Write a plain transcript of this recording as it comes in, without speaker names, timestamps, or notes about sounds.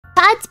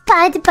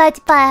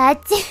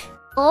Pot.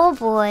 Oh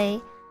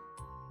boy.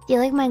 Do you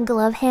like my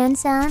glove hand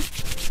sound?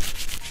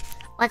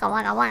 Waka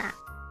waka waka.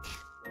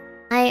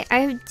 I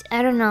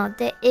don't know.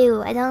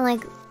 Ew, I don't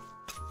like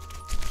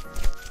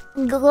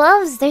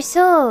gloves. They're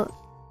so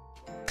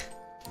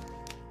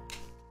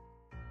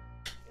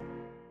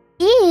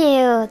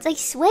ew. It's like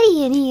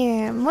sweaty in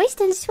here.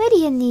 Moist and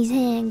sweaty in these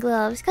hand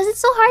gloves because it's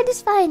so hard to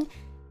find.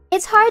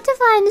 It's hard to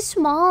find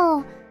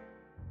small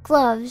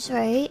gloves,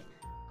 right?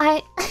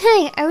 I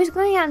was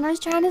going out and I was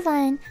trying to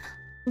find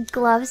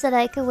gloves that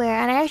I could wear,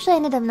 and I actually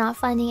ended up not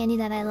finding any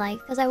that I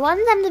liked because I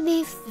wanted them to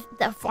be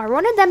I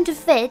wanted them to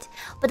fit,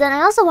 but then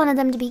I also wanted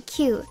them to be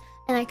cute,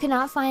 and I could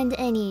not find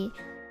any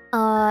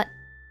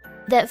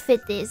that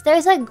fit these.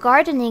 There's like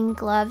gardening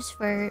gloves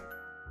for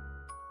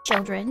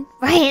children,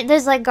 right?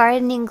 There's like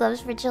gardening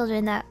gloves for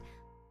children that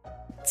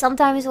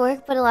sometimes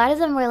work, but a lot of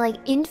them were like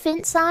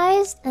infant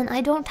sized, and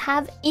I don't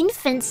have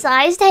infant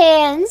sized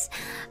hands.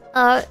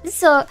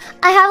 So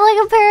I have like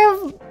a pair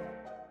of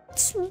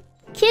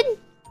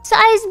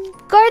kid-sized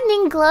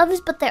gardening gloves,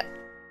 but they're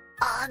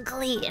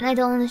ugly, and I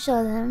don't want to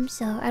show them.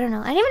 So I don't know.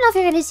 I don't even know if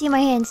you're gonna see my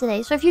hands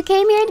today. So if you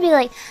came here to be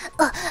like,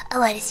 "Oh, I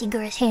want to see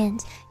Gura's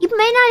hands," you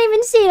may not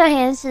even see my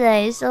hands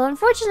today. So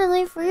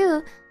unfortunately for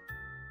you.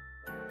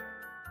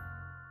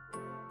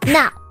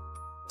 Now,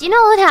 do you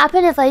know what would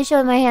happen if I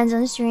showed my hands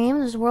on stream?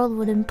 This world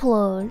would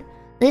implode.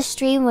 This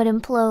stream would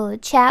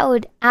implode. Chat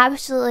would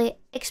absolutely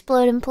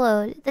explode,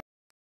 implode.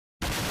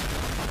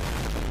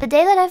 The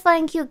day that I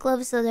find cute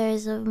gloves, though, there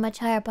is a much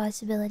higher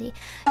possibility.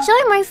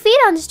 Showing my feet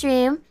on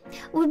stream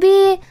would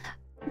be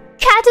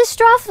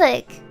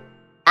catastrophic.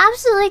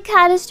 Absolutely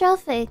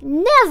catastrophic.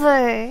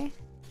 Never.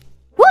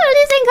 What do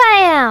you think I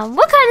am?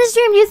 What kind of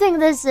stream do you think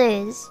this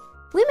is?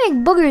 We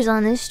make boogers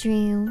on this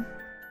stream.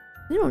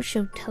 We don't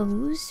show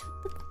toes.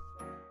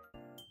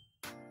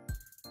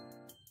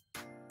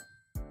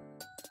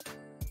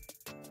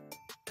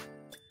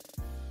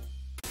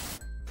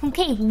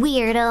 Okay,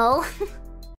 weirdo.